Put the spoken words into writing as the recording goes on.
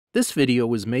This video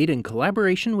was made in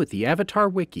collaboration with the Avatar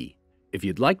Wiki. If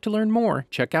you'd like to learn more,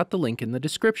 check out the link in the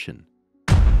description.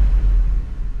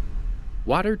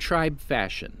 Water Tribe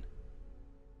Fashion.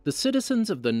 The citizens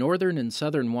of the Northern and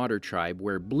Southern Water Tribe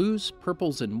wear blues,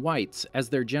 purples, and whites as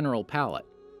their general palette,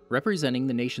 representing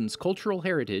the nation's cultural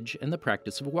heritage and the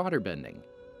practice of waterbending.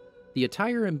 The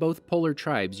attire in both polar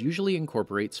tribes usually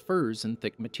incorporates furs and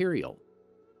thick material.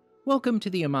 Welcome to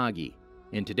the Amagi.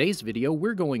 In today's video,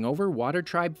 we're going over Water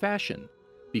Tribe fashion.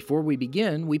 Before we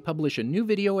begin, we publish a new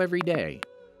video every day,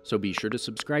 so be sure to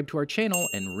subscribe to our channel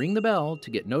and ring the bell to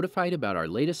get notified about our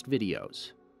latest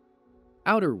videos.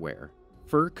 Outerwear.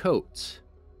 Fur coats.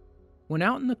 When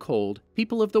out in the cold,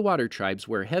 people of the water tribes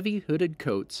wear heavy hooded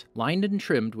coats lined and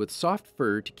trimmed with soft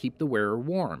fur to keep the wearer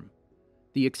warm.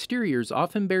 The exteriors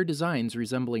often bear designs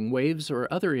resembling waves or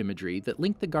other imagery that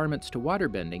link the garments to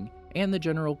waterbending and the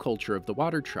general culture of the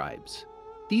water tribes.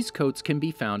 These coats can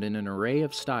be found in an array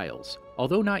of styles.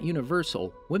 Although not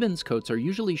universal, women's coats are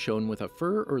usually shown with a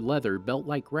fur or leather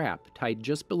belt-like wrap tied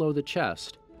just below the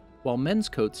chest, while men's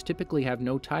coats typically have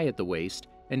no tie at the waist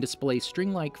and display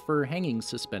string-like fur hangings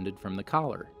suspended from the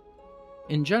collar.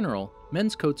 In general,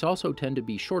 men's coats also tend to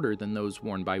be shorter than those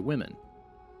worn by women.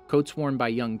 Coats worn by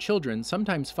young children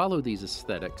sometimes follow these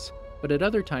aesthetics, but at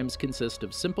other times consist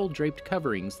of simple draped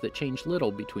coverings that change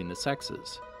little between the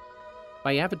sexes.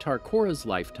 By Avatar Korra's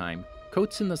lifetime,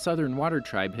 coats in the Southern Water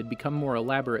Tribe had become more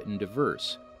elaborate and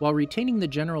diverse. While retaining the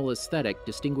general aesthetic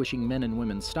distinguishing men and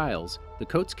women's styles, the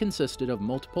coats consisted of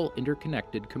multiple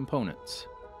interconnected components.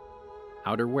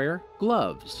 Outerwear.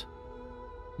 Gloves.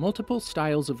 Multiple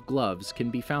styles of gloves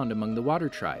can be found among the water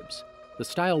tribes. The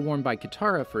style worn by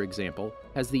Katara, for example,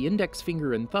 has the index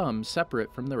finger and thumb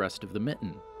separate from the rest of the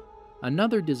mitten.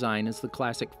 Another design is the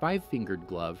classic five-fingered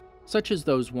glove, such as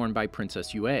those worn by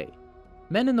Princess Yue.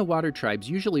 Men in the water tribes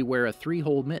usually wear a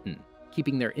three-hole mitten,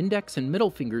 keeping their index and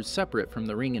middle fingers separate from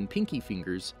the ring and pinky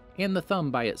fingers, and the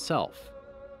thumb by itself.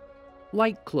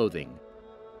 Light clothing.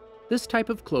 This type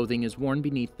of clothing is worn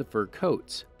beneath the fur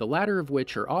coats, the latter of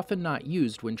which are often not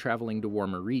used when traveling to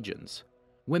warmer regions.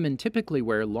 Women typically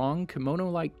wear long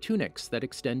kimono-like tunics that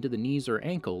extend to the knees or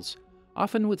ankles,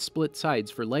 often with split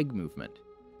sides for leg movement.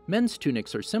 Men's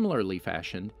tunics are similarly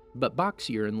fashioned, but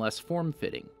boxier and less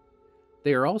form-fitting.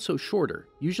 They are also shorter,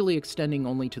 usually extending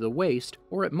only to the waist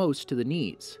or at most to the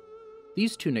knees.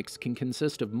 These tunics can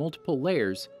consist of multiple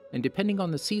layers, and depending on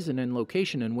the season and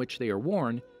location in which they are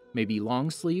worn, may be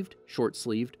long-sleeved,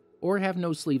 short-sleeved, or have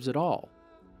no sleeves at all.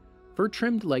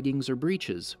 Fur-trimmed leggings or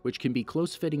breeches, which can be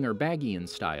close-fitting or baggy in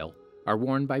style, are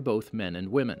worn by both men and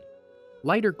women.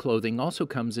 Lighter clothing also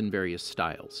comes in various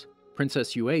styles.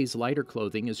 Princess Yue's lighter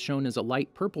clothing is shown as a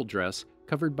light purple dress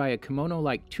covered by a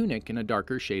kimono-like tunic in a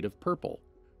darker shade of purple.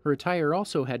 Her attire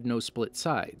also had no split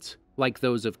sides, like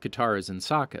those of Katara's and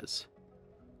Sokka's.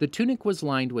 The tunic was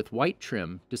lined with white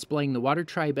trim, displaying the Water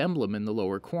Tribe emblem in the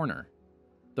lower corner.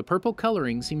 The purple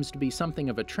coloring seems to be something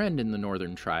of a trend in the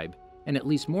Northern Tribe, and at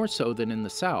least more so than in the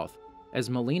South, as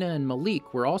Melina and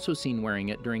Malik were also seen wearing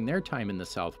it during their time in the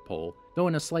South Pole, though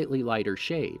in a slightly lighter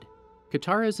shade.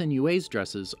 Katara's and Yue's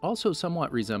dresses also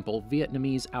somewhat resemble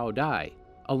Vietnamese ao dai,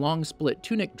 a long split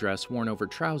tunic dress worn over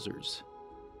trousers.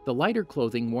 The lighter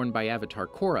clothing worn by Avatar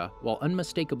Korra, while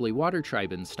unmistakably Water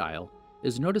Tribe in style,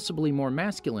 is noticeably more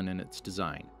masculine in its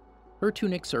design. Her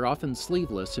tunics are often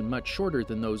sleeveless and much shorter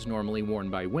than those normally worn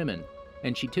by women,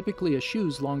 and she typically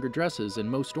eschews longer dresses and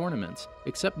most ornaments,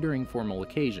 except during formal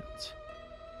occasions.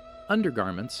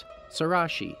 Undergarments.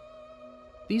 Sarashi.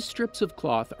 These strips of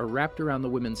cloth are wrapped around the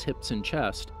women's hips and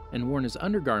chest, and worn as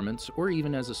undergarments or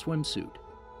even as a swimsuit.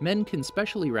 Men can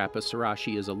specially wrap a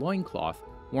sarashi as a loincloth,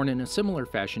 worn in a similar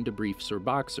fashion to briefs or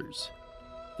boxers.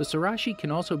 The sarashi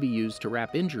can also be used to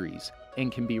wrap injuries,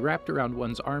 and can be wrapped around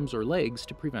one's arms or legs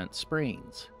to prevent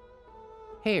sprains.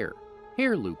 Hair.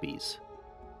 Hair loopies.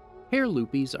 Hair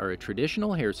loopies are a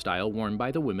traditional hairstyle worn by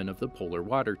the women of the polar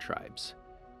water tribes.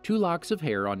 Two locks of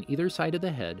hair on either side of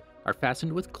the head are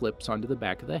fastened with clips onto the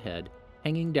back of the head,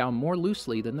 hanging down more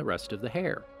loosely than the rest of the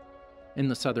hair. In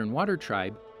the Southern Water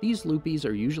Tribe, these loopies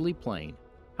are usually plain.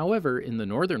 However, in the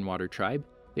Northern Water Tribe,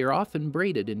 they are often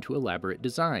braided into elaborate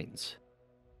designs.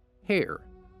 Hair.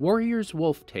 Warrior's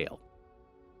wolf tail.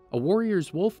 A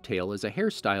warrior's wolf tail is a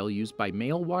hairstyle used by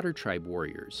male Water Tribe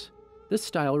warriors. This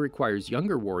style requires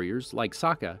younger warriors, like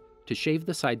Sokka, to shave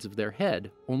the sides of their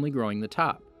head, only growing the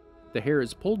top. The hair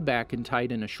is pulled back and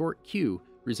tied in a short queue,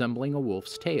 resembling a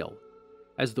wolf's tail.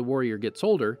 As the warrior gets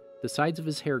older, the sides of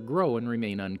his hair grow and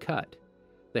remain uncut.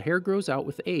 The hair grows out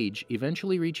with age,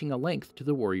 eventually reaching a length to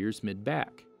the warrior's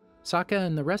mid-back. Sokka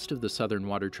and the rest of the Southern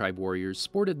Water Tribe warriors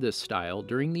sported this style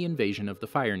during the invasion of the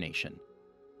Fire Nation.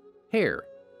 Hair.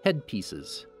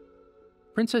 Headpieces.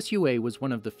 Princess Yue was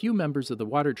one of the few members of the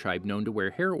water tribe known to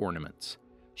wear hair ornaments.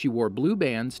 She wore blue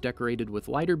bands decorated with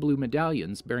lighter blue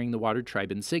medallions bearing the water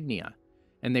tribe insignia,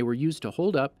 and they were used to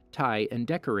hold up, tie, and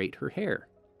decorate her hair.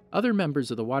 Other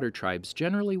members of the water tribes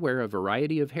generally wear a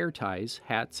variety of hair ties,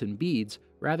 hats, and beads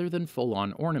rather than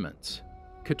full-on ornaments.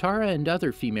 Katara and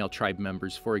other female tribe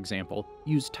members, for example,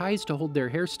 use ties to hold their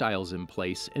hairstyles in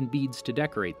place and beads to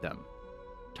decorate them.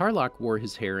 Tarlok wore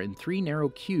his hair in 3 narrow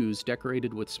queues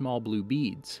decorated with small blue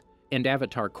beads, and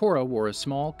Avatar Korra wore a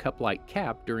small cup-like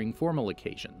cap during formal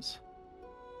occasions.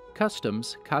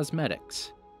 Customs,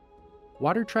 cosmetics.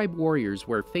 Water tribe warriors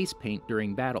wear face paint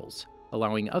during battles,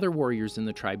 allowing other warriors in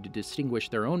the tribe to distinguish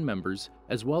their own members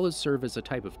as well as serve as a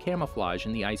type of camouflage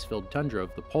in the ice-filled tundra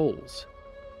of the poles.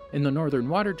 In the Northern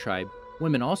Water Tribe,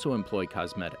 women also employ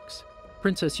cosmetics.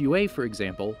 Princess Yue, for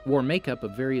example, wore makeup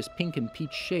of various pink and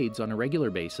peach shades on a regular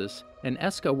basis, and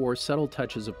Eska wore subtle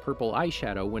touches of purple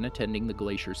eyeshadow when attending the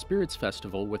Glacier Spirits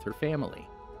Festival with her family.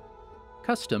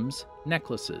 Customs,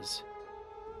 necklaces.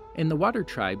 In the Water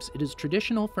Tribes, it is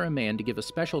traditional for a man to give a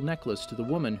special necklace to the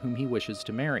woman whom he wishes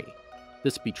to marry.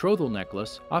 This betrothal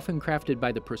necklace, often crafted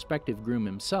by the prospective groom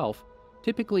himself,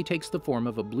 typically takes the form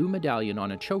of a blue medallion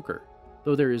on a choker,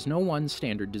 though there is no one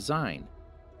standard design.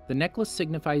 The necklace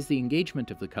signifies the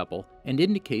engagement of the couple and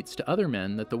indicates to other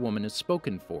men that the woman is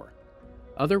spoken for.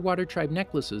 Other Water Tribe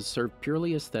necklaces serve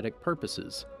purely aesthetic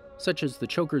purposes, such as the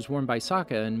chokers worn by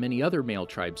Sokka and many other male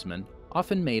tribesmen,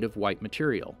 often made of white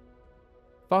material.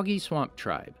 Foggy Swamp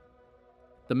Tribe.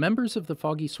 The members of the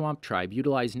Foggy Swamp Tribe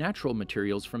utilize natural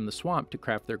materials from the swamp to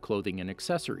craft their clothing and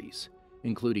accessories,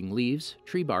 including leaves,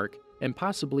 tree bark, and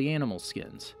possibly animal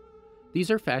skins. These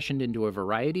are fashioned into a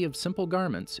variety of simple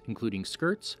garments, including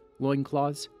skirts,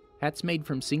 loincloths, hats made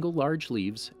from single large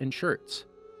leaves, and shirts.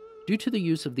 Due to the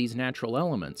use of these natural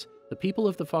elements, the people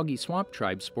of the Foggy Swamp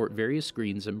Tribe sport various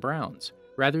greens and browns,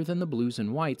 rather than the blues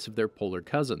and whites of their polar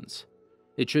cousins.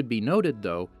 It should be noted,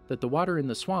 though, that the water in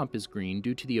the swamp is green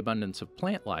due to the abundance of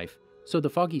plant life, so the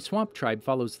Foggy Swamp Tribe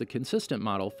follows the consistent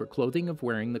model for clothing of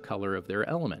wearing the color of their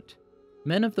element.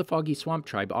 Men of the Foggy Swamp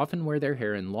Tribe often wear their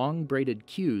hair in long braided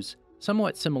queues,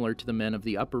 somewhat similar to the men of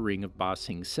the upper ring of Ba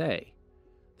Sing Se.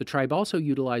 The tribe also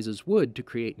utilizes wood to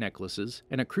create necklaces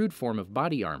and a crude form of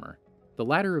body armor, the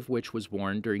latter of which was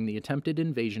worn during the attempted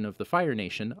invasion of the Fire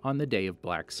Nation on the Day of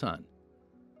Black Sun.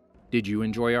 Did you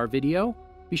enjoy our video?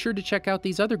 Be sure to check out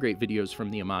these other great videos from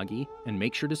the Amagi, and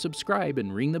make sure to subscribe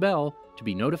and ring the bell to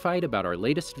be notified about our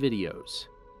latest videos.